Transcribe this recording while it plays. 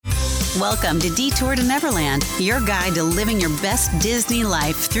Welcome to Detour to Neverland, your guide to living your best Disney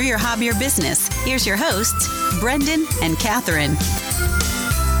life through your hobby or business. Here's your hosts, Brendan and Catherine.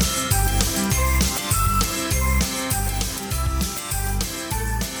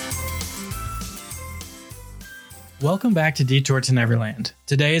 Welcome back to Detour to Neverland.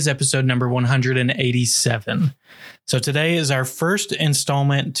 Today is episode number 187. So today is our first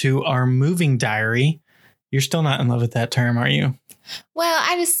installment to our moving diary. You're still not in love with that term, are you? Well,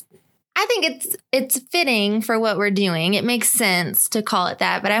 I think it's fitting for what we're doing. It makes sense to call it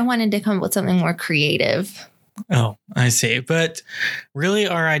that, but I wanted to come up with something more creative. Oh, I see. But really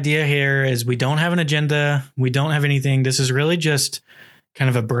our idea here is we don't have an agenda. We don't have anything. This is really just kind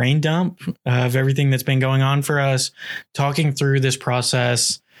of a brain dump of everything that's been going on for us, talking through this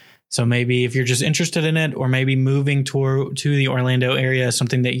process. So maybe if you're just interested in it, or maybe moving to the Orlando area,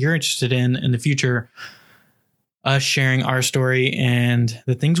 something that you're interested in the future, us sharing our story and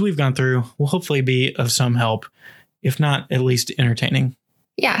the things we've gone through will hopefully be of some help, if not at least entertaining.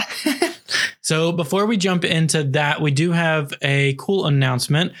 Yeah. So before we jump into that, we do have a cool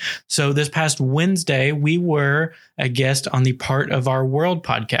announcement. So this past Wednesday, we were a guest on the Part of Our World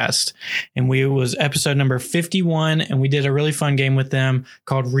podcast, and it was episode number 51. And we did a really fun game with them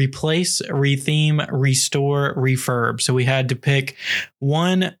called Replace, Retheme, Restore, Refurb. So we had to pick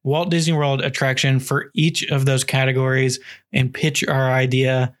one Walt Disney World attraction for each of those categories and pitch our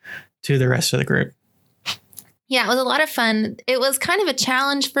idea to the rest of the group. Yeah, it was a lot of fun. It was kind of a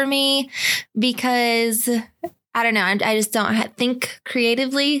challenge for me because, I don't know, I just don't think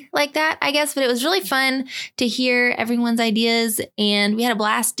creatively like that, I guess. But it was really fun to hear everyone's ideas, and we had a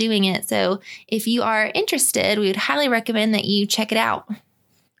blast doing it. So if you are interested, we would highly recommend that you check it out.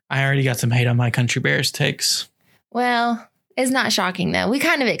 I already got some hate on my Country Bears takes. Well, it's not shocking, though. We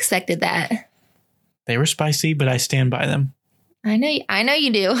kind of expected that. They were spicy, but I stand by them. I know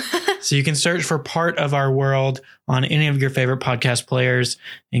you do. So you can search for Part of Our World on any of your favorite podcast players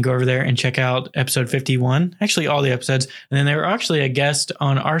and go over there and check out episode 51. Actually, all the episodes. And then they were actually a guest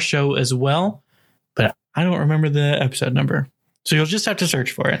on our show as well, but I don't remember the episode number. So you'll just have to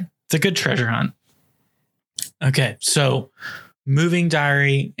search for it. It's a good treasure hunt. Okay, so moving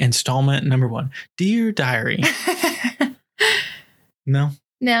diary installment number 1. Dear Diary. No?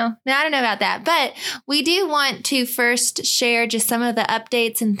 No, I don't know about that. But we do want to first share just some of the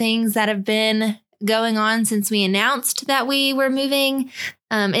updates and things that have been going on since we announced that we were moving.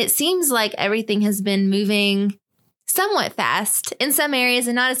 It seems like everything has been moving somewhat fast in some areas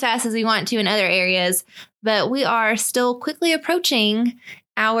and not as fast as we want to in other areas. But we are still quickly approaching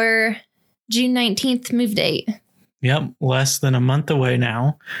our June 19th move date. Yep, less than a month away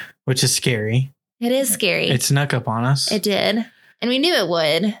now, which is scary. It is scary. It snuck up on us. It did. And we knew it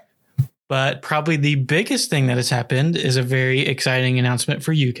would. But probably the biggest thing that has happened is a very exciting announcement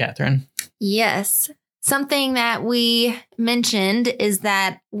for you, Catherine. Yes. Something that we mentioned is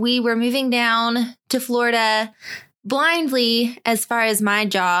that we were moving down to Florida blindly as far as my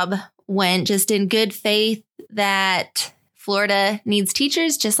job went, just in good faith that Florida needs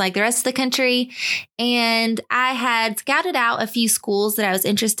teachers just like the rest of the country. And I had scouted out a few schools that I was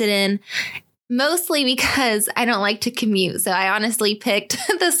interested in, mostly because I don't like to commute. So I honestly picked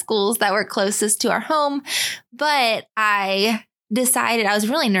the schools that were closest to our home. But I decided, I was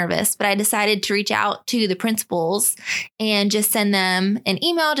really nervous, but I decided to reach out to the principals and just send them an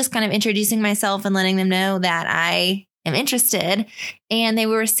email, just kind of introducing myself and letting them know that I am interested. And they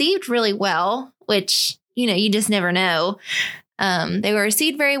were received really well, which, you just never know. They were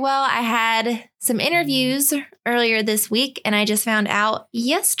received very well. I had some interviews earlier this week, and I just found out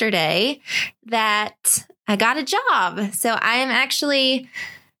yesterday that I got a job. So I am actually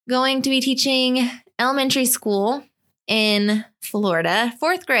going to be teaching elementary school in Florida,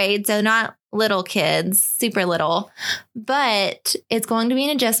 4th grade. So not little kids, super little, but it's going to be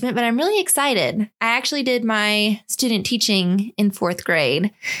an adjustment, but I'm really excited. I actually did my student teaching in 4th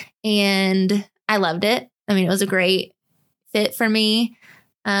grade, and I loved it. I mean, it was a great fit for me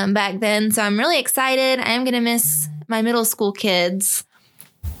back then. So I'm really excited. I am going to miss my middle school kids,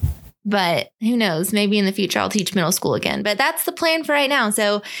 but who knows? Maybe in the future I'll teach middle school again. But that's the plan for right now.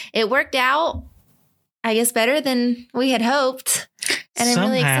 So it worked out, I guess, better than we had hoped. And I'm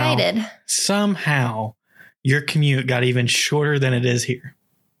really excited. Somehow your commute got even shorter than it is here.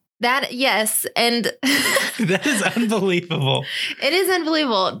 That, yes. And that is unbelievable. It is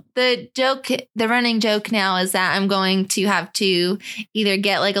unbelievable. The running joke now is that I'm going to have to either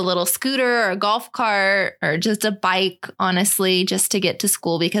get like a little scooter or a golf cart or just a bike, honestly, just to get to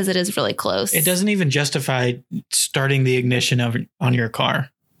school because it is really close. It doesn't even justify starting the ignition on your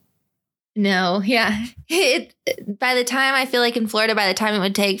car. No, yeah. By the time I feel like in Florida, by the time it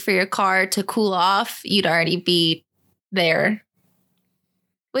would take for your car to cool off, you'd already be there,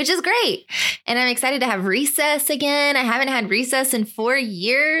 which is great. And I'm excited to have recess again. I haven't had recess in 4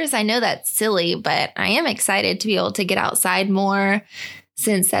 years. I know that's silly, but I am excited to be able to get outside more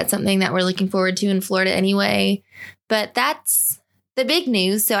since that's something that we're looking forward to in Florida anyway. But that's the big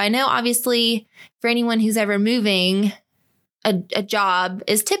news. So I know obviously for anyone who's ever moving, a job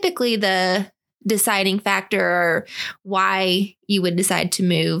is typically the deciding factor or why you would decide to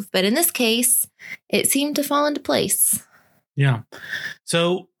move. But in this case, it seemed to fall into place. Yeah.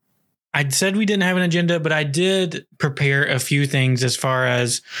 So I said we didn't have an agenda, but I did prepare a few things as far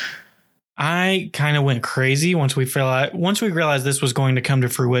as I kind of went crazy once we realized this was going to come to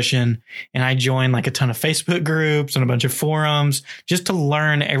fruition. And I joined like a ton of Facebook groups and a bunch of forums just to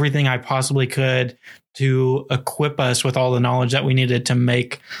learn everything I possibly could to equip us with all the knowledge that we needed to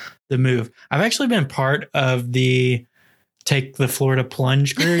make the move. I've actually been part of the Take the Florida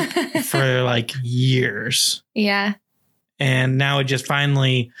Plunge group for like years. Yeah. And now it just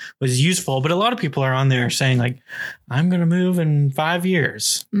finally was useful. But a lot of people are on there saying like, I'm going to move in 5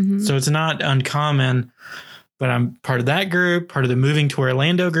 years. Mm-hmm. So it's not uncommon, but I'm part of that group, part of the Moving to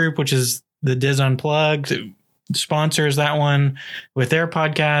Orlando group, which is the Diz Unplugged sponsors that one with their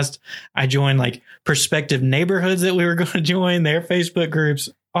podcast. I joined like prospective neighborhoods that we were going to join, their Facebook groups,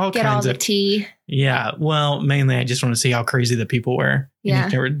 Get all the tea. Yeah. Well, mainly I just want to see how crazy the people were. Yeah.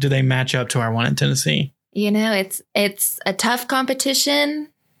 Do they match up to our one in Tennessee? You know, it's a tough competition.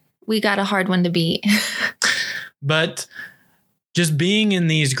 We got a hard one to beat. But just being in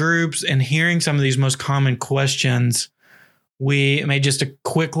these groups and hearing some of these most common questions, we made just a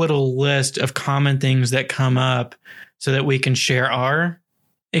quick little list of common things that come up so that we can share our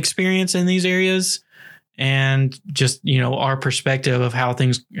experience in these areas and just, our perspective of how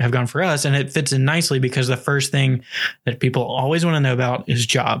things have gone for us. And it fits in nicely because the first thing that people always want to know about is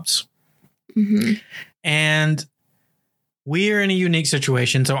jobs. Mm-hmm. And we are in a unique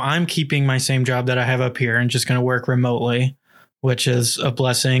situation. So I'm keeping my same job that I have up here and just going to work remotely, which is a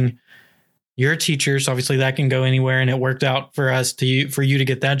blessing. You're a teacher, so obviously that can go anywhere, and it worked out for us for you to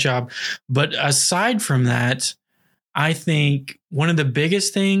get that job. But aside from that, I think one of the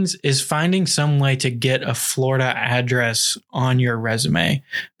biggest things is finding some way to get a Florida address on your resume,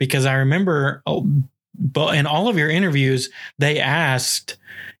 because I remember in all of your interviews, they asked,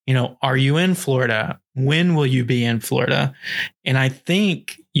 are you in Florida? When will you be in Florida? And I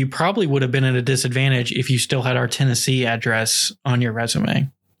think you probably would have been at a disadvantage if you still had our Tennessee address on your resume.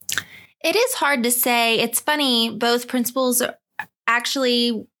 It is hard to say. It's funny. Both principals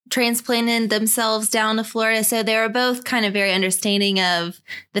actually transplanted themselves down to Florida. So they were both kind of very understanding of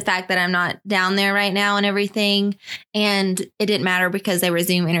the fact that I'm not down there right now and everything. And it didn't matter because they were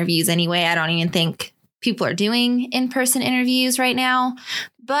Zoom interviews anyway. I don't even think people are doing in-person interviews right now.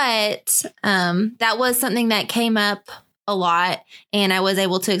 But that was something that came up a lot. And I was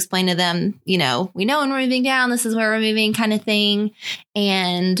able to explain to them, we know when we're moving down, this is where we're moving kind of thing.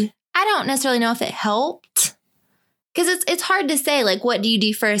 And I don't necessarily know if it helped, because it's hard to say, like, what do you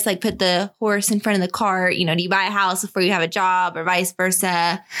do first? Like, put the horse in front of the cart. Do you buy a house before you have a job or vice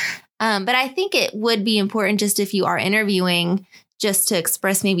versa? But I think it would be important just if you are interviewing, just to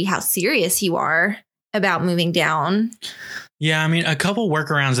express maybe how serious you are about moving down. Yeah, I mean, a couple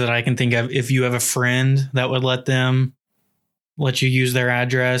workarounds that I can think of, if you have a friend that would let you use their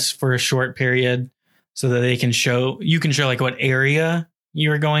address for a short period so that you can show like what area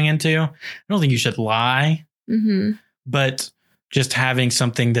you're going into. I don't think you should lie, mm-hmm. but just having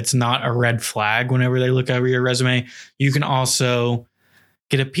something that's not a red flag whenever they look over your resume. You can also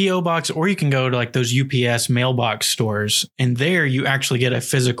get a PO box, or you can go to like those UPS mailbox stores, and there you actually get a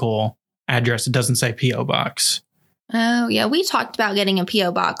physical address. It doesn't say PO box. Oh, yeah. We talked about getting a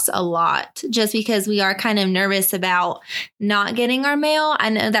PO box a lot just because we are kind of nervous about not getting our mail. I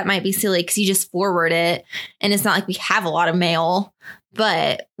know that might be silly because you just forward it and it's not like we have a lot of mail,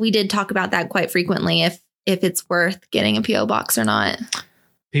 but we did talk about that quite frequently if it's worth getting a PO box or not.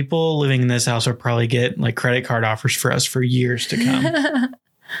 People living in this house will probably get like credit card offers for us for years to come.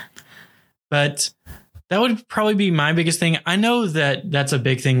 But that would probably be my biggest thing. I know that that's a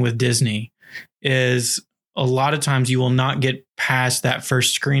big thing with Disney is a lot of times you will not get past that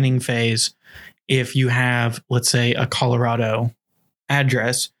first screening phase if you have, let's say, a Colorado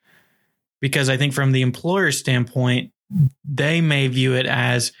address, because I think from the employer standpoint, they may view it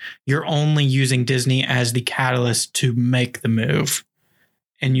as you're only using Disney as the catalyst to make the move,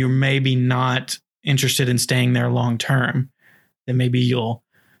 and you're maybe not interested in staying there long term. Then maybe you'll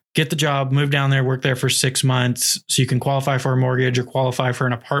get the job, move down there, work there for 6 months so you can qualify for a mortgage or qualify for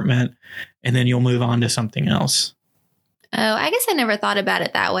an apartment, and then you'll move on to something else. Oh, I guess I never thought about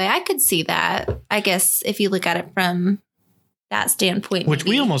it that way. I could see that. I guess if you look at it from that standpoint. Which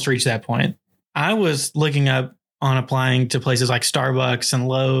we almost reached that point. I was looking up on applying to places like Starbucks and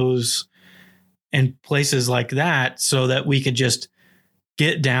Lowe's and places like that so that we could just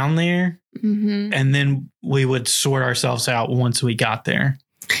get down there and then we would sort ourselves out once we got there.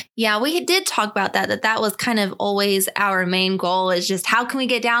 Yeah, we did talk about that was kind of always our main goal, is just how can we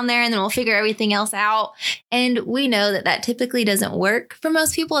get down there and then we'll figure everything else out. And we know that typically doesn't work for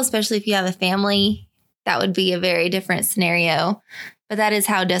most people, especially if you have a family. That would be a very different scenario. But that is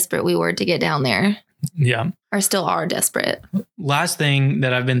how desperate we were to get down there. Yeah. Or still are desperate. Last thing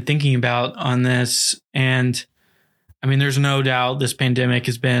that I've been thinking about on this, and I mean, there's no doubt this pandemic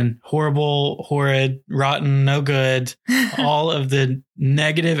has been horrible, horrid, rotten, no good, all of the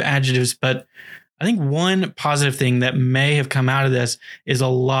negative adjectives. But I think one positive thing that may have come out of this is a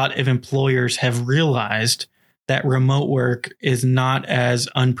lot of employers have realized that remote work is not as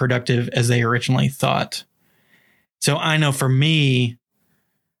unproductive as they originally thought. So I know for me,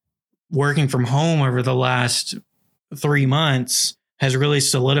 working from home over the last 3 months has really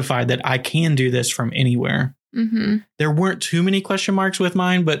solidified that I can do this from anywhere. There weren't too many question marks with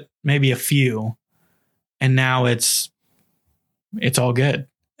mine, but maybe a few. And now it's all good.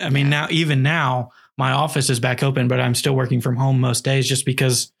 I mean, now my office is back open, but I'm still working from home most days just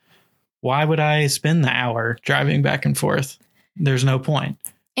because why would I spend the hour driving back and forth? There's no point.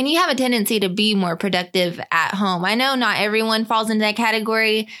 And you have a tendency to be more productive at home. I know not everyone falls into that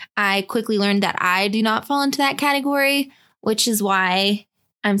category. I quickly learned that I do not fall into that category, which is why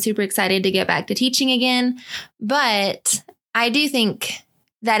I'm super excited to get back to teaching again. But I do think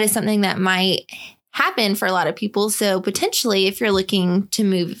that is something that might happen for a lot of people. So potentially, if you're looking to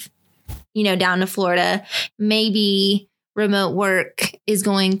move, down to Florida, maybe remote work is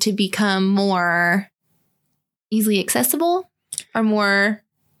going to become more easily accessible or more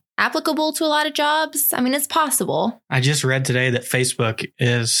applicable to a lot of jobs. I mean, it's possible. I just read today that Facebook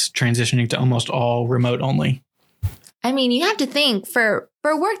is transitioning to almost all remote only. I mean, you have to think for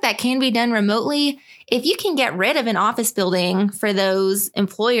work that can be done remotely, if you can get rid of an office building for those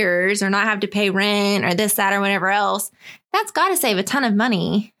employers or not have to pay rent or this, that, or whatever else, that's got to save a ton of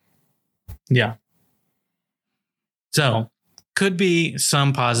money. Yeah. So could be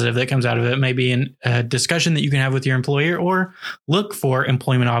some positive that comes out of it. Maybe a discussion that you can have with your employer or look for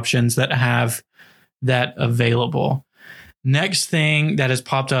employment options that have that available. Next thing that has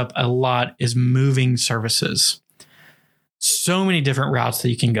popped up a lot is moving services. So many different routes that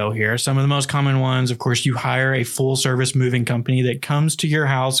you can go here. Some of the most common ones, of course, you hire a full service moving company that comes to your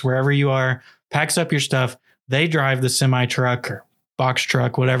house, wherever you are, packs up your stuff. They drive the semi truck or box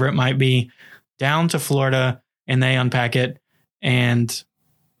truck, whatever it might be, down to Florida and they unpack it and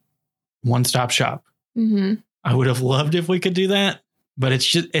one-stop shop. I would have loved if we could do that, but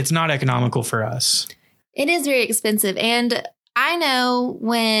it's not economical for us. It is very expensive. And I know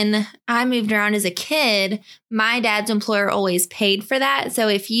when I moved around as a kid, my dad's employer always paid for that. So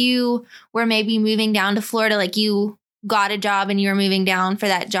if you were maybe moving down to Florida, like you got a job and you were moving down for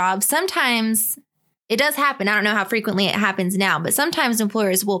that job, sometimes it does happen. I don't know how frequently it happens now, but sometimes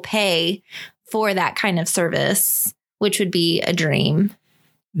employers will pay for that kind of service, which would be a dream.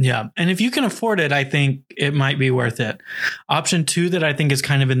 Yeah. And if you can afford it, I think it might be worth it. Option 2 that I think is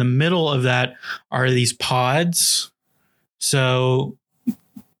kind of in the middle of that are these pods. So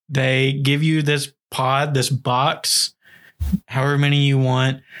they give you this pod, this box, however many you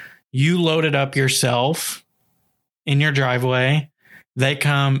want. You load it up yourself in your driveway. They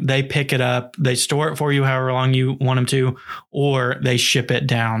come, they pick it up, they store it for you however long you want them to, or they ship it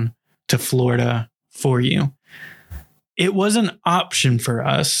down to Florida for you. It was an option for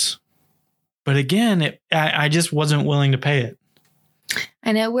us, but again, I just wasn't willing to pay it.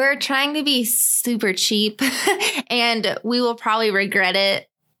 I know we're trying to be super cheap and we will probably regret it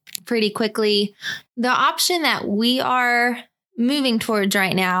pretty quickly. The option that we are moving towards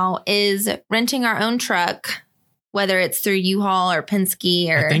right now is renting our own truck, whether it's through U-Haul or Penske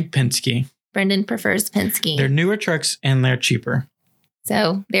or... I think Penske. Brendan prefers Penske. They're newer trucks and they're cheaper.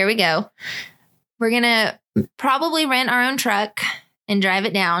 So there we go. We're going to probably rent our own truck and drive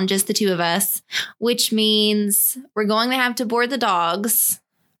it down, just the two of us, which means we're going to have to board the dogs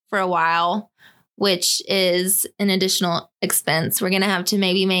for a while, which is an additional expense. We're going to have to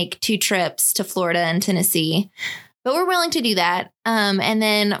maybe make 2 trips to Florida and Tennessee, but we're willing to do that. And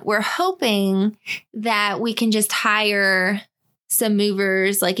then we're hoping that we can just hire some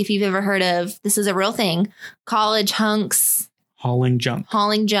movers. Like if you've ever heard of, this is a real thing, college hunks. hauling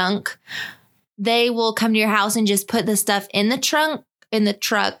junk. They will come to your house and just put the stuff in the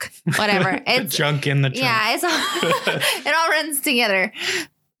truck, whatever. It's junk in the trunk. Yeah, it's all, it all runs together.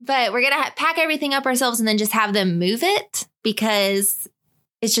 But we're going to pack everything up ourselves and then just have them move it because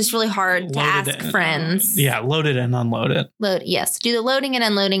it's just really hard to ask friends. Yeah, load it and unload it. Yes, do the loading and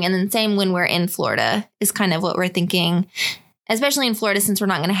unloading. And then same when we're in Florida is kind of what we're thinking, especially in Florida since we're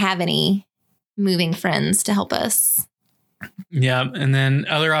not going to have any moving friends to help us. Yeah. And then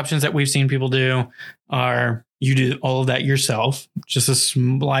other options that we've seen people do are you do all of that yourself, just a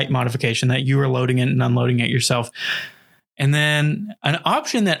slight modification that you are loading it and unloading it yourself. And then an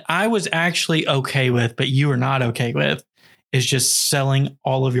option that I was actually okay with, but you are not okay with, is just selling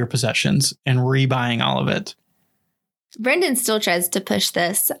all of your possessions and rebuying all of it. Brendan still tries to push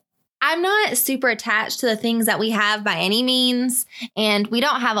this. I'm not super attached to the things that we have by any means, and we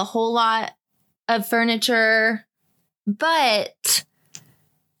don't have a whole lot of furniture, but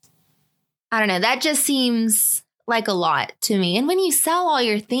I don't know. That just seems like a lot to me. And when you sell all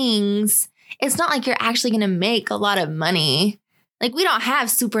your things, it's not like you're actually going to make a lot of money. Like we don't have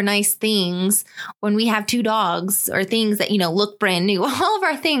super nice things when we have 2 dogs or things that, look brand new. All of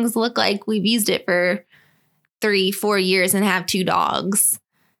our things look like we've used it for 3-4 years and have 2 dogs.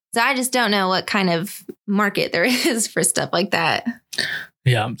 So I just don't know what kind of market there is for stuff like that.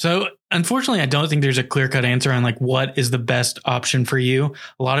 Yeah. So unfortunately, I don't think there's a clear-cut answer on like what is the best option for you.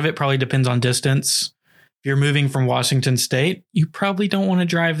 A lot of it probably depends on distance. If you're moving from Washington State, you probably don't want to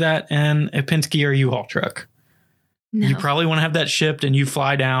drive that in a Penske or U-Haul truck. No. You probably want to have that shipped and you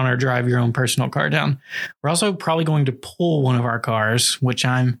fly down or drive your own personal car down. We're also probably going to pull one of our cars, which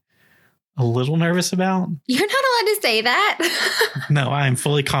I'm a little nervous about. You're not allowed to say that. No, I'm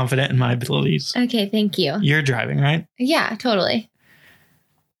fully confident in my abilities. Okay, thank you. You're driving, right? Yeah, totally.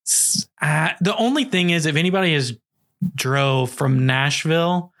 The only thing is, if anybody has drove from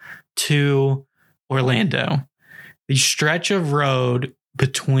Nashville to Orlando, the stretch of road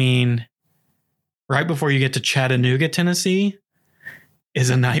between right before you get to Chattanooga, Tennessee, is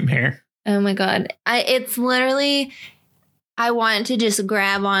a nightmare. Oh my God. It's literally, I want to just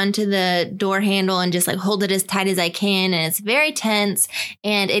grab onto the door handle and just like hold it as tight as I can. And it's very tense.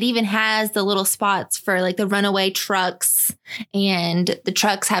 And it even has the little spots for like the runaway trucks. And the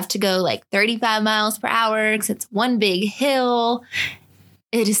trucks have to go like 35 miles per hour because it's one big hill.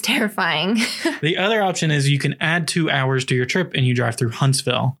 It is terrifying. The other option is you can add 2 hours to your trip and you drive through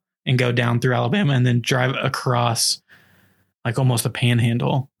Huntsville and go down through Alabama and then drive across like almost a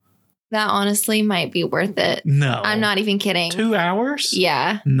panhandle. That honestly might be worth it. No. I'm not even kidding. 2 hours?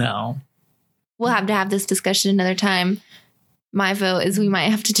 Yeah. No. We'll have to have this discussion another time. My vote is we might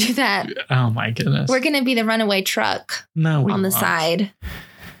have to do that. Oh my goodness. We're going to be the runaway truck on the side.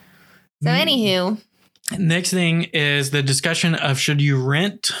 So anywho. Next thing is the discussion of should you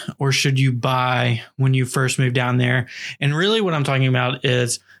rent or should you buy when you first move down there? And really what I'm talking about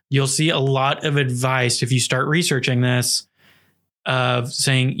is you'll see a lot of advice if you start researching this of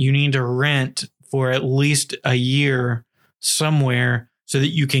saying you need to rent for at least a year somewhere so that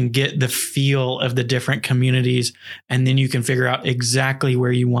you can get the feel of the different communities and then you can figure out exactly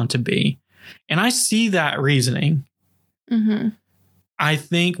where you want to be. And I see that reasoning. Mm-hmm. I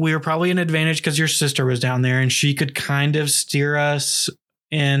think we were probably an advantage because your sister was down there and she could kind of steer us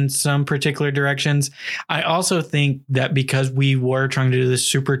in some particular directions. I also think that because we were trying to do this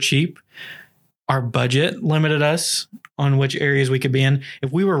super cheap, our budget limited us on which areas we could be in.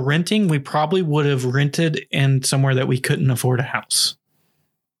 If we were renting, we probably would have rented in somewhere that we couldn't afford a house.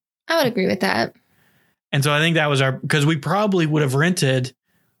 I would agree with that. And so I think that was because we probably would have rented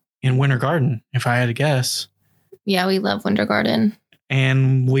in Winter Garden, if I had to guess. Yeah, we love Winter Garden.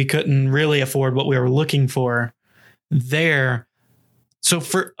 And we couldn't really afford what we were looking for there. So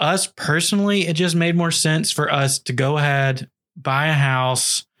for us personally, it just made more sense for us to go ahead, buy a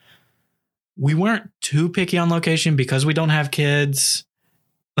house. We weren't too picky on location because we don't have kids.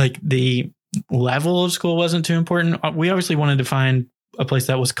 Like the level of school wasn't too important. We obviously wanted to find a place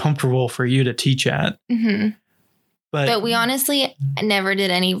that was comfortable for you to teach at. Mm-hmm. But we honestly never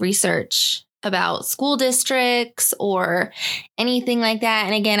did any research about school districts or anything like that.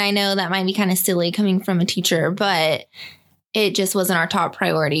 And again, I know that might be kind of silly coming from a teacher, but it just wasn't our top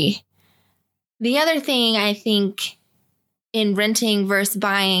priority. The other thing I think in renting versus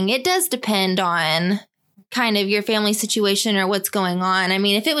buying, it does depend on kind of your family situation or what's going on. I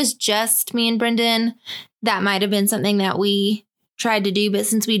mean, if it was just me and Brendan, that might have been something that we tried to do. But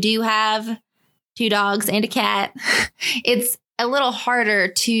since we do have 2 dogs and a cat, it's a little harder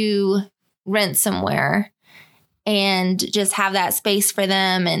to rent somewhere. and just have that space for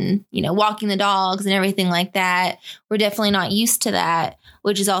them and, walking the dogs and everything like that. We're definitely not used to that,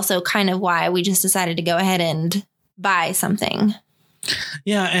 which is also kind of why we just decided to go ahead and buy something.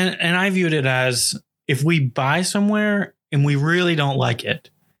 Yeah. And I viewed it as if we buy somewhere and we really don't like it,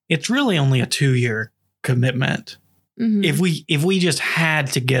 it's really only a 2-year commitment. Mm-hmm. If we just had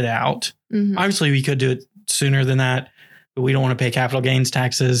to get out, obviously we could do it sooner than that, but we don't want to pay capital gains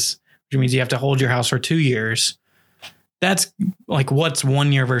taxes, which means you have to hold your house for 2 years. That's like, what's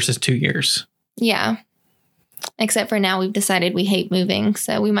 1 year versus 2 years? Yeah. Except for now we've decided we hate moving,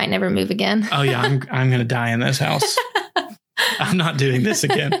 so we might never move again. Oh yeah. I'm going to die in this house. I'm not doing this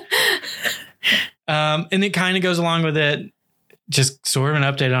again. And it kind of goes along with it. Just sort of an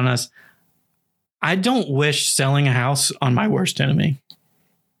update on us. I don't wish selling a house on my worst enemy.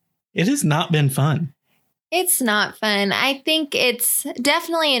 It has not been fun. It's not fun. I think it's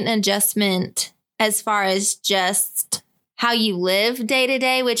definitely an adjustment as far as just how you live day to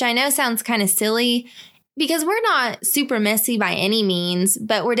day, which I know sounds kind of silly because we're not super messy by any means,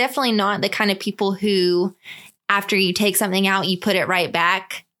 but we're definitely not the kind of people who, after you take something out, you put it right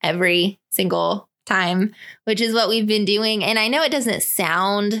back every single time, which is what we've been doing. And I know it doesn't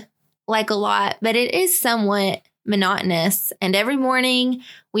sound like a lot, but it is somewhat monotonous. And every morning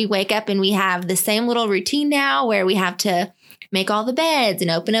we wake up and we have the same little routine now where we have to make all the beds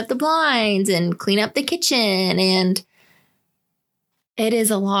and open up the blinds and clean up the kitchen. And it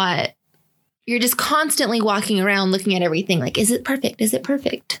is a lot. You're just constantly walking around looking at everything like, is it perfect? Is it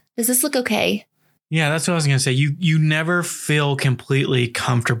perfect? Does this look okay? Yeah, that's what I was going to say. You never feel completely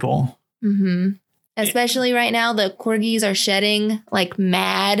comfortable. Mm-hmm. Especially right now, the corgis are shedding like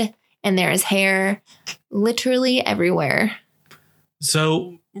mad. And there is hair literally everywhere.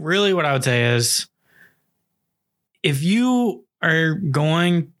 So really what I would say is if you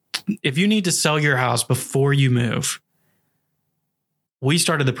need to sell your house before you move, we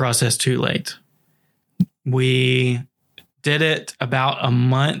started the process too late. We did it about 2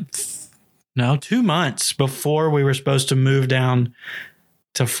 months before we were supposed to move down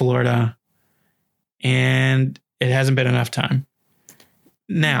to Florida. And it hasn't been enough time.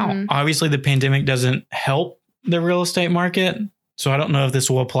 Now, obviously, the pandemic doesn't help the real estate market, so I don't know if this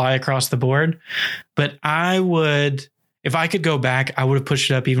will apply across the board. But I would, if I could go back, I would have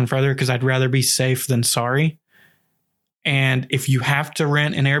pushed it up even further because I'd rather be safe than sorry. And if you have to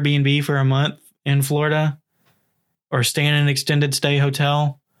rent an Airbnb for a month in Florida or stay in an extended stay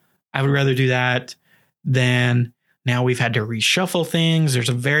hotel, I would rather do that than now we've had to reshuffle things. There's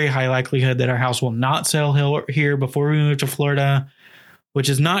a very high likelihood that our house will not sell here before we move to Florida, which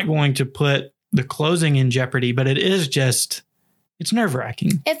is not going to put the closing in jeopardy, but it's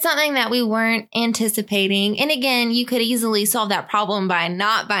nerve-wracking. It's something that we weren't anticipating. And again, you could easily solve that problem by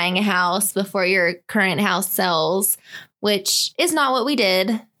not buying a house before your current house sells, which is not what we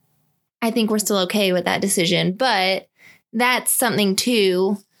did. I think we're still okay with that decision, but that's something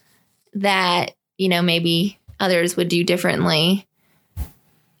too that, maybe others would do differently.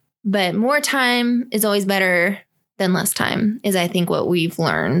 But more time is always better than less time is, I think, what we've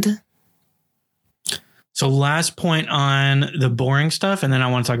learned. So last point on the boring stuff, and then I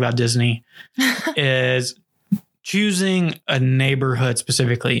want to talk about Disney, is choosing a neighborhood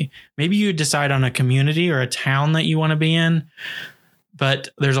specifically. Maybe you decide on a community or a town that you want to be in, but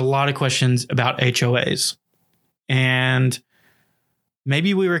there's a lot of questions about HOAs. And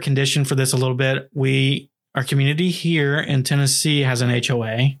maybe we were conditioned for this a little bit. Our community here in Tennessee has an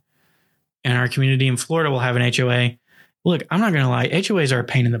HOA. And our community in Florida will have an HOA. Look, I'm not going to lie. HOAs are a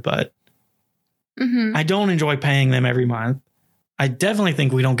pain in the butt. Mm-hmm. I don't enjoy paying them every month. I definitely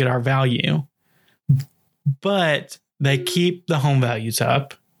think we don't get our value. But they keep the home values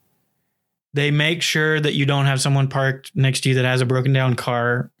up. They make sure that you don't have someone parked next to you that has a broken down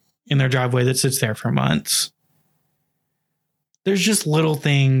car in their driveway that sits there for months. There's just little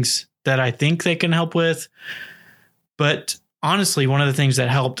things that I think they can help with. But honestly, one of the things that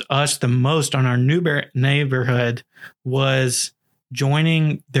helped us the most on our new neighborhood was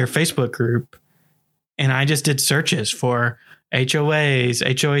joining their Facebook group. And I just did searches for HOAs,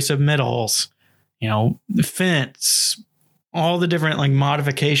 HOA submittals, the fence, all the different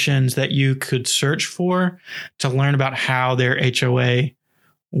modifications that you could search for to learn about how their HOA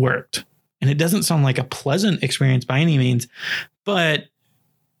worked. And it doesn't sound like a pleasant experience by any means, but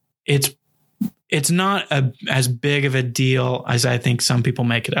it's not as big of a deal as I think some people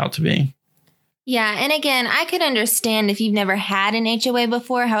make it out to be. Yeah. And again, I could understand if you've never had an HOA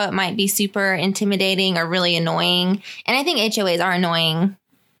before, how it might be super intimidating or really annoying. And I think HOAs are annoying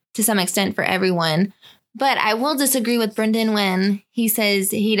to some extent for everyone. But I will disagree with Brendan when he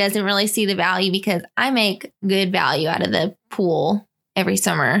says he doesn't really see the value, because I make good value out of the pool every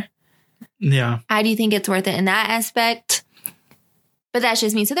summer. Yeah. I do think it's worth it in that aspect. But that's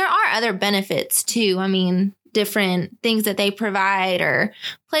just me. So there are other benefits too. I mean, different things that they provide, or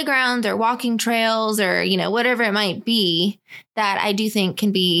playgrounds or walking trails, or, you know, whatever it might be, that I do think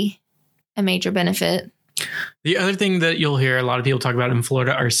can be a major benefit. The other thing that you'll hear a lot of people talk about in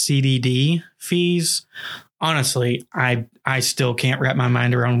Florida are CDD fees. Honestly, I still can't wrap my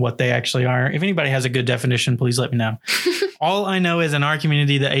mind around what they actually are. If anybody has a good definition, please let me know. All I know is in our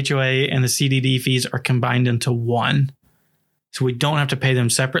community, the HOA and the CDD fees are combined into one. So we don't have to pay them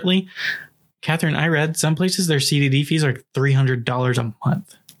separately. Catherine, I read some places their CDD fees are $300 a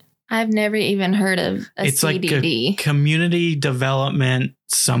month. I've never even heard of it's CDD. Like a community development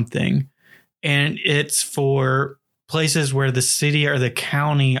something. And it's for places where the city or the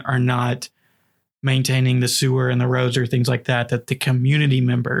county are not maintaining the sewer and the roads or things like that, that the community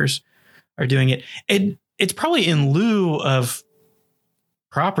members are doing it. It's probably in lieu of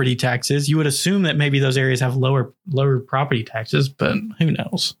property taxes. You would assume that maybe those areas have lower property taxes, but who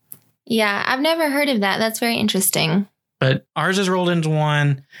knows? Yeah, I've never heard of that. That's very interesting. But ours is rolled into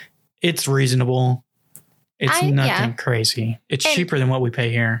one. It's reasonable. It's nothing crazy. It's cheaper than what we pay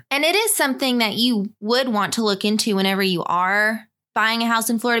here. And it is something that you would want to look into whenever you are buying a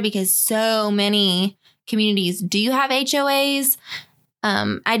house in Florida, because so many communities do have HOAs.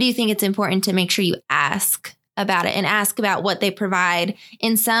 I do think it's important to make sure you ask about it and ask about what they provide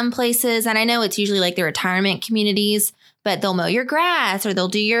in some places. And I know it's usually like the retirement communities, but they'll mow your grass, or they'll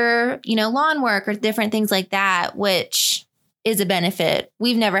do your, lawn work, or different things like that, which is a benefit.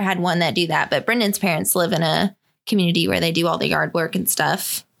 We've never had one that do that, but Brendan's parents live in a community where they do all the yard work and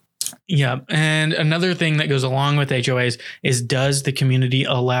stuff. Yeah. And another thing that goes along with HOAs is, does the community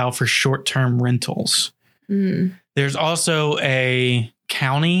allow for short-term rentals? Mm. There's also a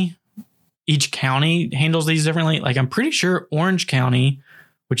county. Each county handles these differently. Like, I'm pretty sure Orange County,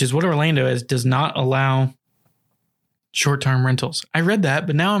 which is what Orlando is, does not allow short-term rentals. I read that,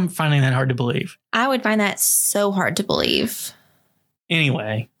 but now I'm finding that hard to believe. I would find that so hard to believe.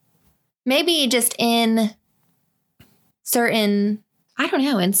 Anyway. Maybe just in certain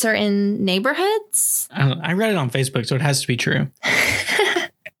neighborhoods. I read it on Facebook, so it has to be true.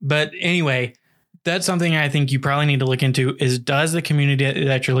 But anyway, that's something I think you probably need to look into is, does the community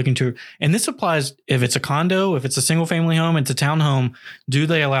that you're looking to, and this applies if it's a condo, if it's a single family home, it's a townhome, do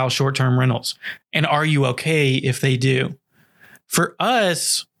they allow short-term rentals? And are you okay if they do? For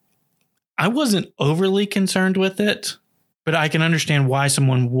us, I wasn't overly concerned with it, but I can understand why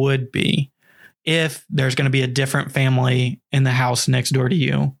someone would be if there's going to be a different family in the house next door to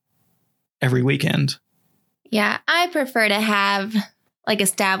you every weekend. Yeah, I prefer to have like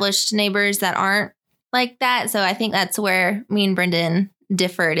established neighbors that aren't like that. So I think that's where me and Brendan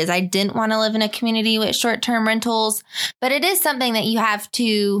differed, is I didn't want to live in a community with short-term rentals, but it is something that you have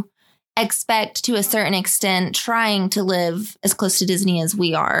to expect to a certain extent, trying to live as close to Disney as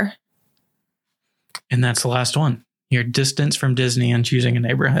we are. And that's the last one. Your distance from Disney and choosing a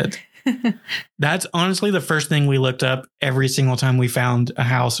neighborhood. That's honestly the first thing we looked up every single time we found a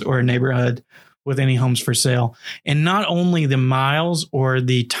house or a neighborhood with any homes for sale. And not only the miles or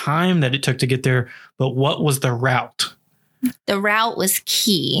the time that it took to get there, but what was the route? The route was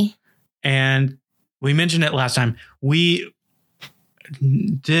key. And we mentioned it last time. We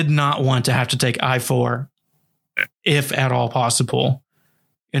did not want to have to take I-4, if at all possible,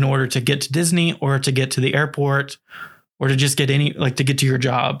 in order to get to Disney or to get to the airport or to just get to get to your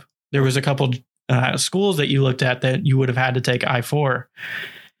job. There was a couple schools that you looked at that you would have had to take I-4.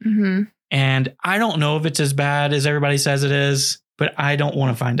 Mm-hmm. And I don't know if it's as bad as everybody says it is, but I don't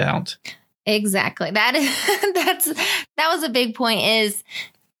want to find out. Exactly. That was a big point, is,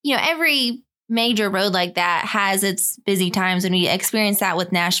 every major road like that has its busy times, and we experience that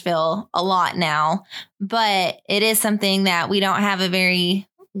with Nashville a lot now. But it is something that we don't have a very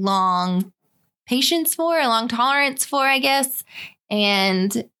long patience for, a long tolerance for, I guess.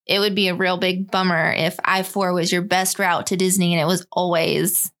 And it would be a real big bummer if I-4 was your best route to Disney and it was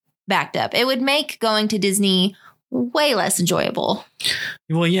always backed up. It would make going to Disney way less enjoyable.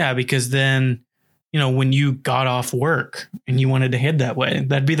 Well, yeah, because then, when you got off work and you wanted to head that way,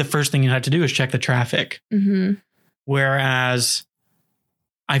 that'd be the first thing you had to do is check the traffic. Mm-hmm. Whereas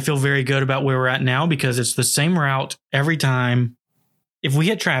I feel very good about where we're at now because it's the same route every time. If we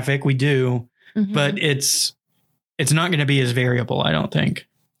hit traffic, we do, mm-hmm. but it's not going to be as variable, I don't think.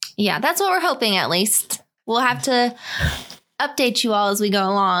 Yeah, that's what we're hoping, at least. We'll have to update you all as we go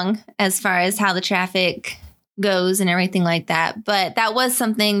along as far as how the traffic goes and everything like that. But that was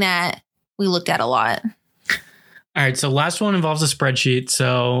something that we looked at a lot. All right. So last one involves a spreadsheet.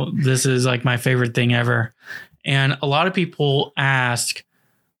 So this is like my favorite thing ever. And a lot of people ask,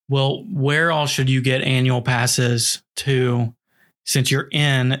 well, where all should you get annual passes to since you're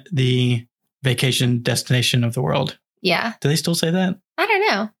in the vacation destination of the world? Yeah. Do they still say that? I don't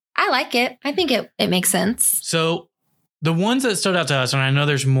know. I like it. I think it makes sense. So the ones that stood out to us, and I know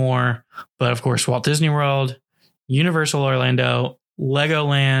there's more, but of course, Walt Disney World, Universal Orlando,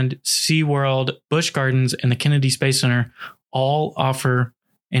 Legoland, SeaWorld, Busch Gardens, and the Kennedy Space Center all offer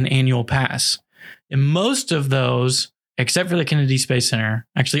an annual pass. And most of those, except for the Kennedy Space Center,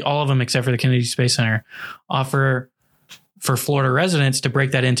 actually all of them except for the Kennedy Space Center, offer for Florida residents to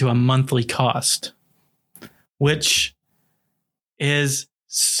break that into a monthly cost, which is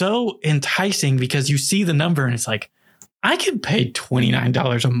so enticing because you see the number and it's like, I could pay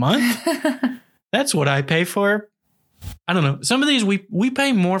 $29 a month. That's what I pay for. I don't know. Some of these we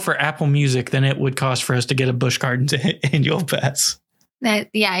pay more for Apple Music than it would cost for us to get a Busch Gardens annual pass.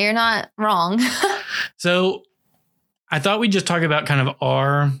 Yeah, you're not wrong. So I thought we'd just talk about kind of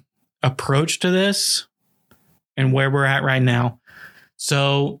our approach to this and where we're at right now.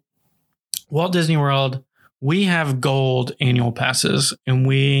 So Walt Disney World, we have gold annual passes, and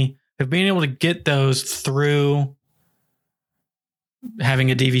we have been able to get those through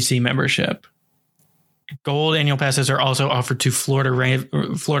having a DVC membership. Gold annual passes are also offered to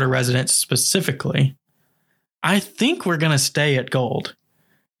Florida residents specifically. I think we're going to stay at gold.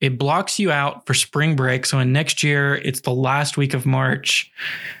 It blocks you out for spring break. So in next year, it's the last week of March.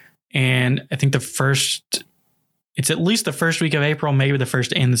 And I think it's at least the first week of April, maybe the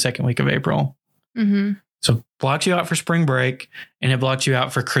first and the second week of April. Mm-hmm. So it blocks you out for spring break, and it blocks you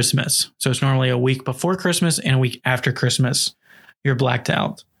out for Christmas. So it's normally a week before Christmas and a week after Christmas. You're blacked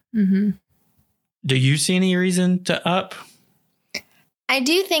out. Mm-hmm. Do you see any reason to up? I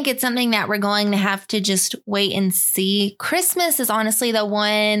do think it's something that we're going to have to just wait and see. Christmas is honestly the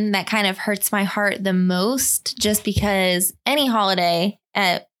one that kind of hurts my heart the most, just because any holiday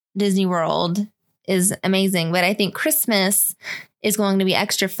at Disney World is amazing. But I think Christmas is going to be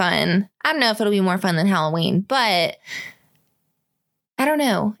extra fun. I don't know if it'll be more fun than Halloween, but I don't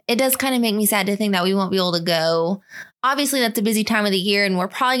know. It does kind of make me sad to think that we won't be able to go. Obviously, that's a busy time of the year, and we're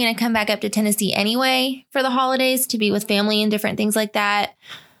probably going to come back up to Tennessee anyway for the holidays to be with family and different things like that.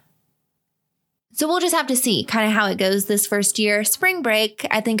 So we'll just have to see kind of how it goes this first year. Spring break,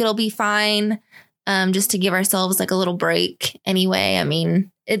 I think it'll be fine, just to give ourselves like a little break anyway. I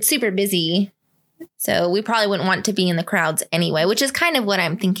mean, it's super busy, so we probably wouldn't want to be in the crowds anyway, which is kind of what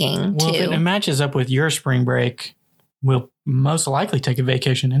I'm thinking, well, too. If it matches up with your spring break, we'll most likely take a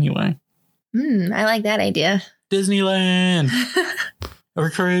vacation anyway. I like that idea. Disneyland or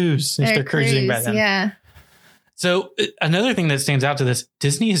cruise if they're cruising by then. Yeah. So another thing that stands out to this,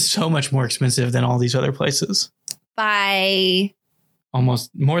 Disney is so much more expensive than all these other places. By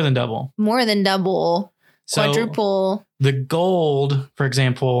almost more than double. More than double. So quadruple. The gold, for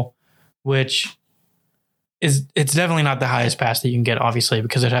example, which it's definitely not the highest pass that you can get, obviously,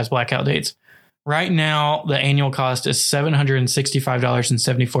 because it has blackout dates. Right now, the annual cost is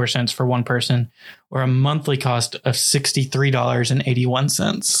 $765.74 for one person, or a monthly cost of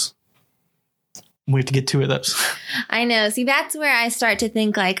 $63.81. We have to get two of those. I know. See, that's where I start to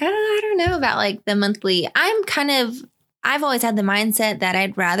think like, I don't know about like the monthly. I've always had the mindset that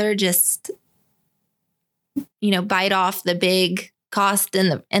I'd rather just, bite off the big cost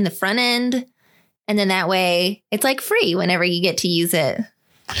in the front end. And then that way it's like free whenever you get to use it.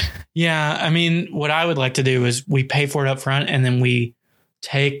 Yeah, I mean, what I would like to do is we pay for it up front, and then we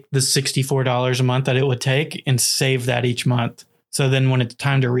take the $64 a month that it would take and save that each month. So then when it's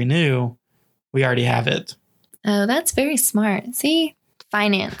time to renew, we already have it. Oh, that's very smart. See,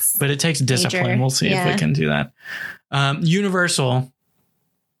 finance. But it takes discipline. Major. We'll see if we can do that. Universal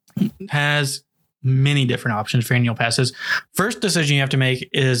has many different options for annual passes. First decision you have to make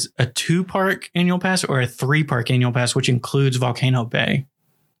is a 2-park annual pass or a 3-park annual pass, which includes Volcano Bay.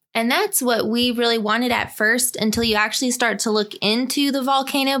 And that's what we really wanted at first until you actually start to look into the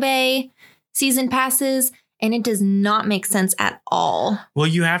Volcano Bay season passes, and it does not make sense at all. Well,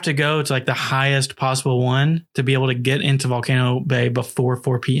 you have to go to like the highest possible one to be able to get into Volcano Bay before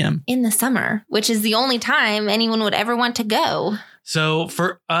 4 p.m. in the summer, which is the only time anyone would ever want to go. So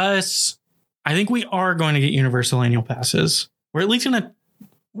for us, I think we are going to get Universal annual passes. We're at least going to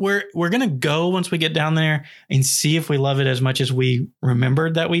We're going to go once we get down there and see if we love it as much as we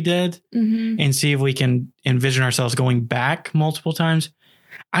remembered that we did, and see if we can envision ourselves going back multiple times.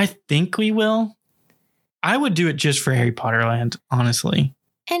 I think we will. I would do it just for Harry Potter Land, honestly.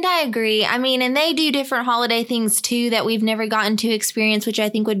 And I agree. I mean, and they do different holiday things too that we've never gotten to experience, which I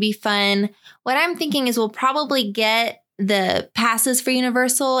think would be fun. What I'm thinking is we'll probably get the passes for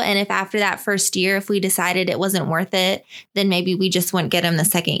Universal. And if after that first year, if we decided it wasn't worth it, then maybe we just wouldn't get them the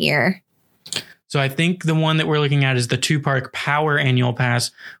second year. So I think the one that we're looking at is the 2-park Power Annual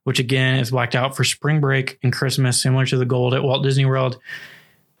Pass, which again is blacked out for spring break and Christmas, similar to the Gold at Walt Disney World.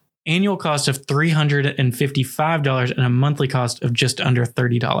 Annual cost of $355 and a monthly cost of just under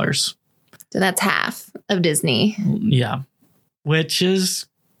 $30. So that's half of Disney. Yeah. Which is,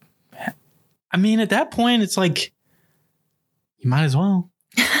 I mean, at that point, it's like, you might as well.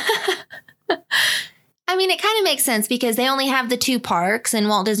 I mean, it kind of makes sense because they only have the 2 parks and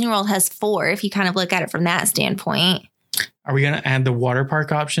Walt Disney World has 4, if you kind of look at it from that standpoint. Are we going to add the water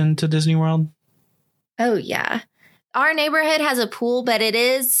park option to Disney World? Oh, yeah. Our neighborhood has a pool, but it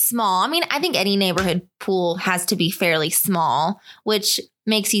is small. I mean, I think any neighborhood pool has to be fairly small, which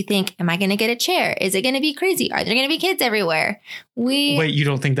makes you think, am I going to get a chair? Is it going to be crazy? Are there going to be kids everywhere? Wait, you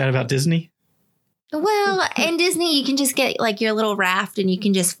don't think that about Disney? Well, in Disney, you can just get like your little raft and you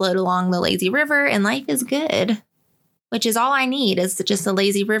can just float along the lazy river and life is good, which is all I need is just a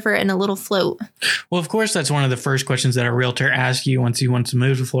lazy river and a little float. Well, of course, that's one of the first questions that a realtor asks you once you want to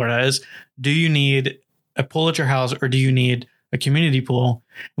move to Florida is, do you need a pool at your house or do you need a community pool?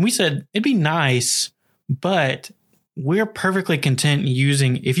 And we said it'd be nice, but we're perfectly content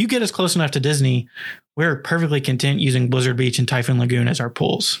using, if you get us close enough to Disney, we're perfectly content using Blizzard Beach and Typhoon Lagoon as our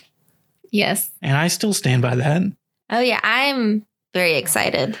pools. Yes. And I still stand by that. Oh, yeah. I'm very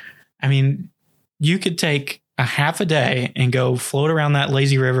excited. I mean, you could take a half a day and go float around that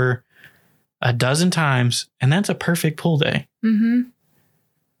lazy river a dozen times, and that's a perfect pool day. Mm-hmm.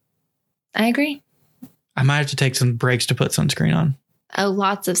 I agree. I might have to take some breaks to put sunscreen on. Oh,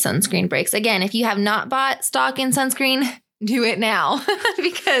 lots of sunscreen breaks. Again, if you have not bought stock in sunscreen, do it now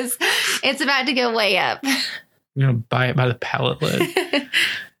because it's about to go way up. You're going to buy it by the pallet lid.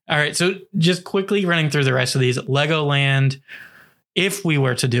 All right. So just quickly running through the rest of these. Legoland, if we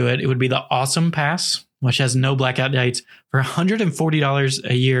were to do it, it would be the Awesome Pass, which has no blackout dates for $140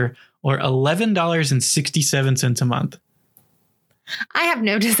 a year or $11.67 a month. I have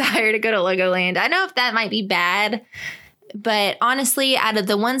no desire to go to Legoland. I know if that might be bad, but honestly, out of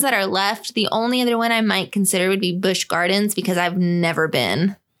the ones that are left, the only other one I might consider would be Busch Gardens because I've never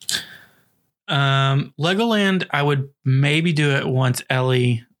been. Legoland, I would maybe do it once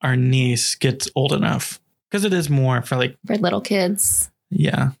Ellie, our niece, gets old enough because it is more for little kids.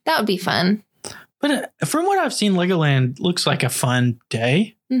 Yeah, that would be fun. But from what I've seen, Legoland looks like a fun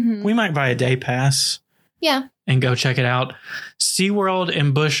day. Mm-hmm. We might buy a day pass. Yeah. And go check it out. SeaWorld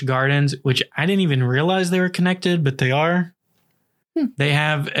and Busch Gardens, which I didn't even realize they were connected, but they are. They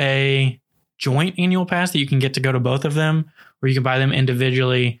have a joint annual pass that you can get to go to both of them, or you can buy them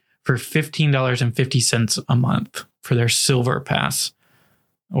individually for $15.50 a month for their silver pass,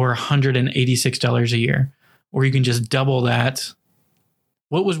 or $186 a year. Or you can just double that.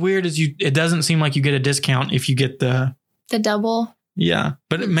 What was weird is it doesn't seem like you get a discount if you get the double. Yeah,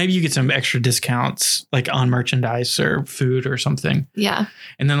 but maybe you get some extra discounts like on merchandise or food or something. Yeah.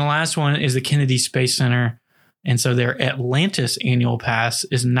 And then the last one is the Kennedy Space Center. And so their Atlantis annual pass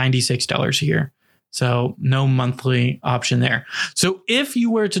is $96 a year. So no monthly option there. So if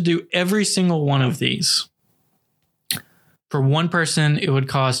you were to do every single one of these, for one person, it would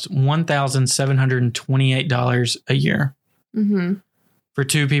cost $1,728 a year. Mm-hmm. For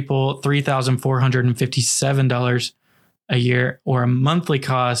two people, $3,457 a year, or a monthly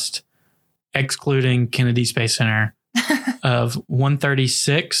cost, excluding Kennedy Space Center, of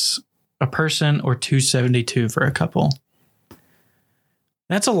 $136 a person or $272 for a couple.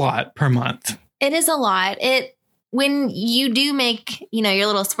 That's a lot per month. It is a lot. When you do make, your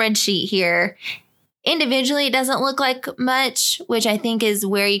little spreadsheet here, individually, it doesn't look like much, which I think is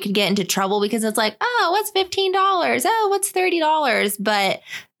where you could get into trouble because it's like, oh, what's $15? Oh, what's $30? But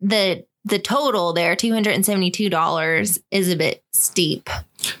the total there, $272, is a bit steep.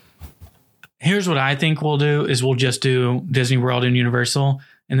 Here's what I think we'll do is we'll just do Disney World and Universal,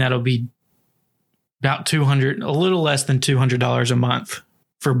 and that'll be about a little less than $200 a month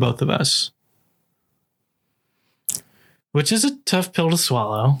for both of us, which is a tough pill to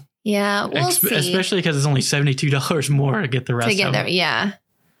swallow. Yeah, we'll see. Especially because it's only $72 more to get the rest of them. Yeah.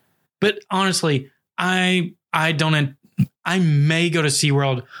 But honestly, I may go to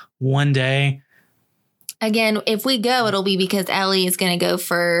SeaWorld one day. Again, if we go, it'll be because Ellie is going to go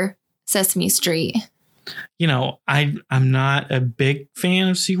for Sesame Street. I'm not a big fan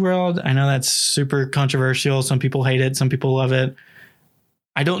of SeaWorld. I know that's super controversial. Some people hate it. Some people love it.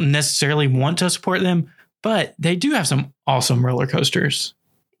 I don't necessarily want to support them, but they do have some awesome roller coasters.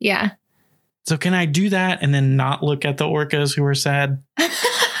 Yeah. So can I do that and then not look at the orcas who are sad?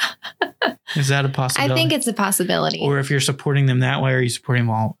 Is that a possibility? I think it's a possibility. Or if you're supporting them that way, or are you supporting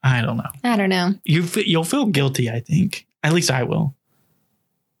them all? I don't know. I don't know. You'll feel guilty, I think. At least I will.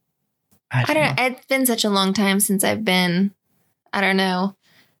 I don't know. It's been such a long time since I've been. I don't know.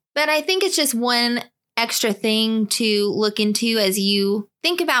 But I think it's just one extra thing to look into as you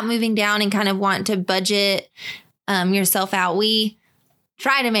think about moving down and kind of want to budget yourself out. We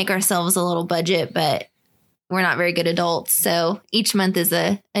try to make ourselves a little budget, but we're not very good adults. So each month is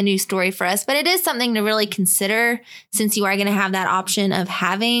a new story for us. But it is something to really consider since you are going to have that option of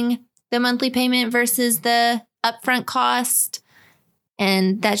having the monthly payment versus the upfront cost.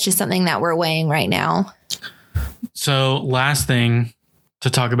 And that's just something that we're weighing right now. So last thing to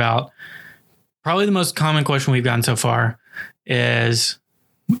talk about, probably the most common question we've gotten so far is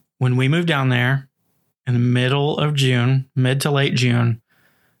when we move down there in the middle of June, mid to late June,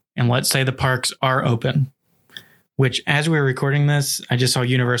 and let's say the parks are open, which as we were recording this, I just saw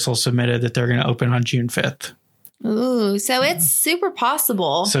Universal submitted that they're going to open on June 5th. Ooh, so it's super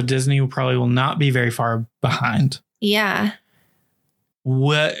possible. So Disney probably will not be very far behind. Yeah.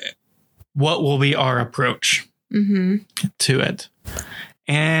 What will be our approach to it?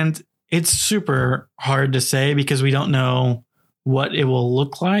 And it's super hard to say because we don't know what it will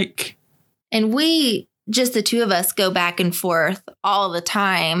look like. And we, just the two of us, go back and forth all the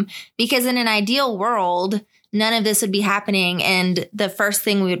time because in an ideal world, none of this would be happening. And the first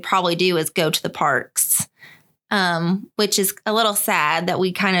thing we would probably do is go to the parks, which is a little sad that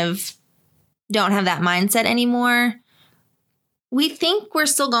we kind of don't have that mindset anymore. We think we're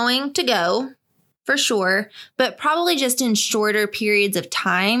still going to go for sure, but probably just in shorter periods of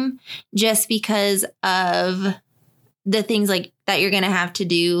time, just because of the things like that you're going to have to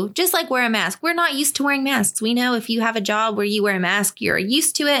do, just like wear a mask. We're not used to wearing masks. We know if you have a job where you wear a mask, you're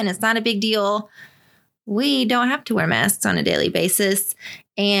used to it and it's not a big deal. We don't have to wear masks on a daily basis.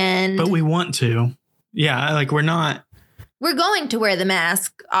 But we want to. Yeah, like we're going to wear the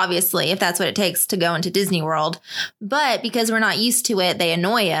mask, obviously, if that's what it takes to go into Disney World. But because we're not used to it, they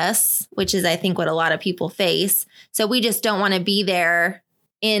annoy us, which is, I think, what a lot of people face. So we just don't want to be there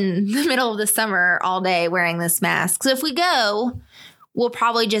in the middle of the summer all day wearing this mask. So if we go, we'll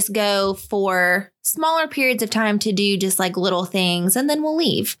probably just go for smaller periods of time to do just like little things, and then we'll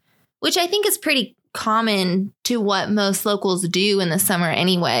leave, which I think is pretty common to what most locals do in the summer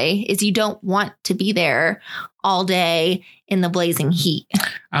anyway, is you don't want to be there all day in the blazing heat.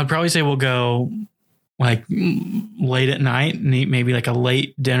 I'd probably say we'll go like late at night and eat maybe like a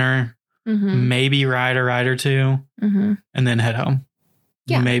late dinner, maybe ride a ride or two, and then head home.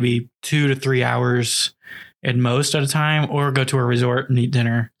 Yeah. Maybe 2 to 3 hours at most at a time, or go to a resort and eat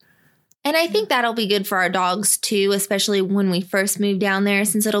dinner. And I think that'll be good for our dogs, too, especially when we first move down there,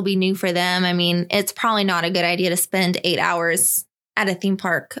 since it'll be new for them. I mean, it's probably not a good idea to spend 8 hours at a theme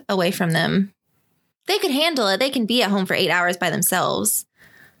park away from them. They could handle it. They can be at home for 8 hours by themselves.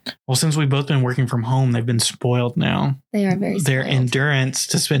 Well, since we've both been working from home, they've been spoiled now. They are very spoiled. Their endurance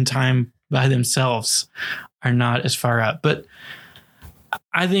to spend time by themselves are not as far up. But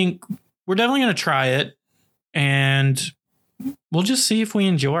I think we're definitely going to try it, and we'll just see if we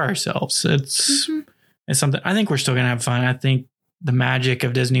enjoy ourselves. It's something. I think we're still going to have fun. I think the magic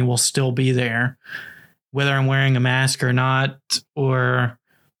of Disney will still be there, whether I'm wearing a mask or not, or,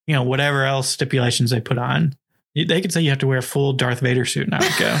 you know, whatever else stipulations they put on. They could say you have to wear a full Darth Vader suit, and I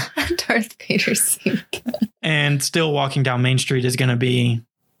would go. Darth Vader suit. And still walking down Main Street is going to be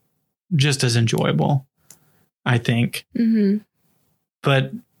just as enjoyable, I think.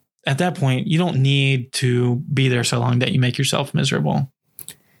 But at that point, you don't need to be there so long that you make yourself miserable.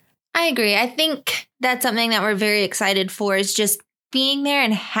 I agree. I think that's something that we're very excited for, is just being there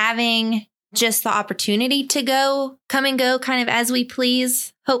and having just the opportunity to come and go kind of as we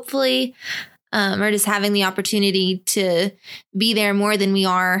please, hopefully, or just having the opportunity to be there more than we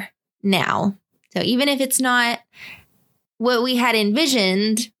are now. So even if it's not what we had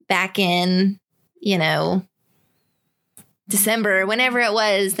envisioned back in, December, whenever it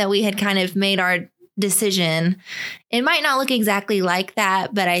was that we had kind of made our decision, it might not look exactly like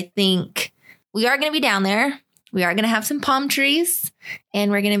that, but I think we are going to be down there. We are going to have some palm trees,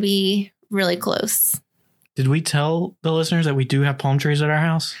 and we're going to be really close. Did we tell the listeners that we do have palm trees at our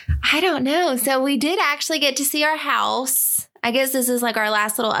house? I don't know. So we did actually get to see our house. I guess this is like our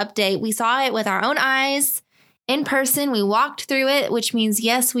last little update. We saw it with our own eyes in person. We walked through it, which means,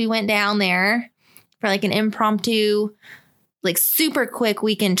 yes, we went down there for like an impromptu, like super quick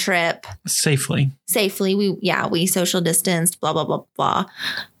weekend trip. Safely. We social distanced, blah, blah, blah, blah.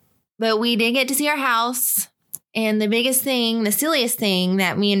 But we did get to see our house. And the biggest thing, the silliest thing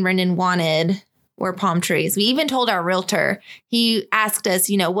that me and Brendan wanted were palm trees. We even told our realtor, he asked us,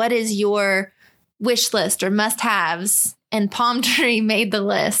 what is your wish list or must-haves? And palm tree made the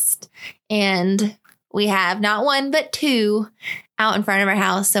list. And we have not one, but 2 out in front of our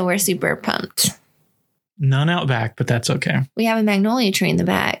house. So we're super pumped. None out back, but that's okay. We have a magnolia tree in the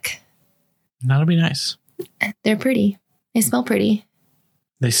back. That'll be nice. They're pretty. They smell pretty.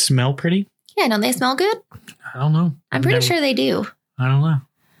 They smell pretty? Yeah, don't they smell good? I don't know. I'm pretty sure they do. I don't know.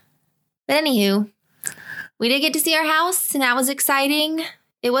 But anywho, we did get to see our house, and that was exciting.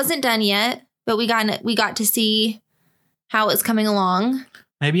 It wasn't done yet, but we got to see how it's coming along.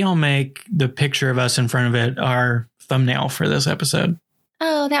 Maybe I'll make the picture of us in front of it our thumbnail for this episode.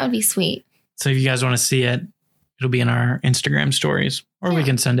 Oh, that would be sweet. So if you guys want to see it, it'll be in our Instagram stories, or we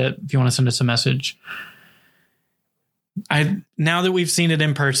can send it if you want to send us a message. Now that we've seen it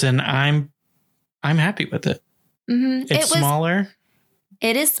in person, I'm happy with it. Mm-hmm. It's smaller.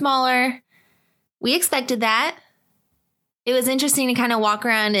 It is smaller. We expected that. It was interesting to kind of walk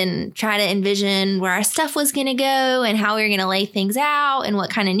around and try to envision where our stuff was going to go and how we were going to lay things out and what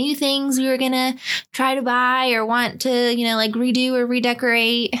kind of new things we were going to try to buy or want to, redo or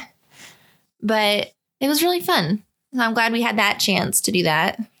redecorate. But it was really fun. I'm glad we had that chance to do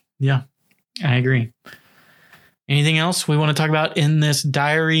that. Yeah, I agree. Anything else we want to talk about in this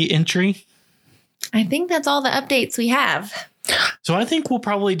diary entry? I think that's all the updates we have. So I think we'll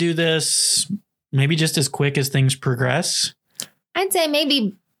probably do this maybe just as quick as things progress. I'd say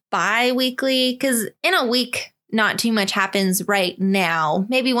maybe bi-weekly, because in a week, not too much happens right now.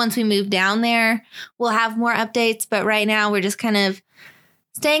 Maybe once we move down there, we'll have more updates. But right now, we're just kind of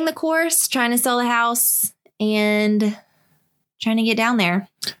staying the course, trying to sell the house and trying to get down there.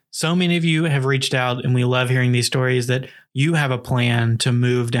 So many of you have reached out, and we love hearing these stories that you have a plan to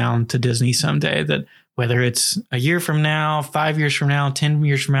move down to Disney someday, that whether it's a year from now, 5 years from now, 10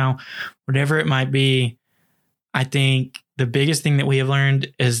 years from now, whatever it might be. I think the biggest thing that we have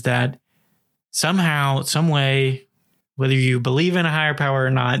learned is that somehow, some way, whether you believe in a higher power or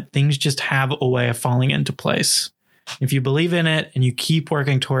not, things just have a way of falling into place. If you believe in it and you keep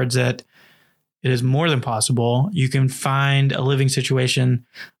working towards it, it is more than possible. You can find a living situation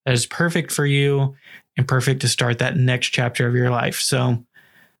that is perfect for you and perfect to start that next chapter of your life. So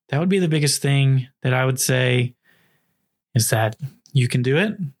that would be the biggest thing that I would say, is that you can do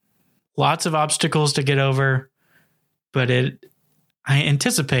it. Lots of obstacles to get over, but I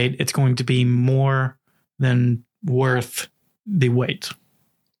anticipate it's going to be more than worth the wait.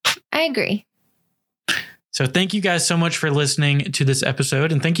 I agree. So thank you guys so much for listening to this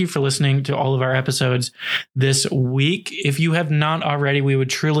episode, and thank you for listening to all of our episodes this week. If you have not already, we would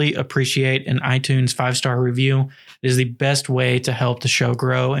truly appreciate an iTunes 5-star review. It is the best way to help the show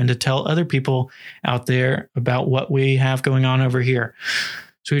grow and to tell other people out there about what we have going on over here.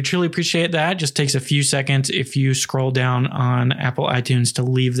 So we truly appreciate that. It just takes a few seconds if you scroll down on Apple iTunes to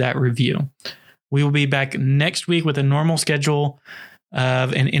leave that review. We will be back next week with a normal schedule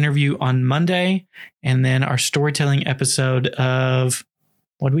of an interview on Monday, and then our storytelling episode of,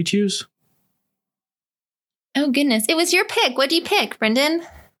 what did we choose? Oh, goodness. It was your pick. What do you pick, Brendan?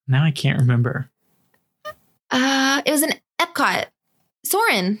 Now I can't remember. It was an Epcot.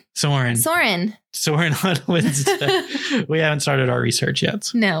 Soarin' on Wednesday. We haven't started our research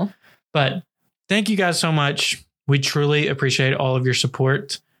yet. No. But thank you guys so much. We truly appreciate all of your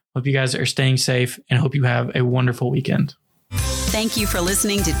support. Hope you guys are staying safe and hope you have a wonderful weekend. Thank you for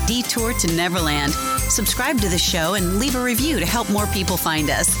listening to Detour to Neverland. Subscribe to the show and leave a review to help more people find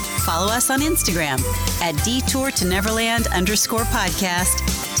us. Follow us on Instagram at Detour to Neverland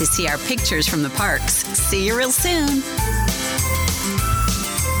 _podcast to see our pictures from the parks. See you real soon.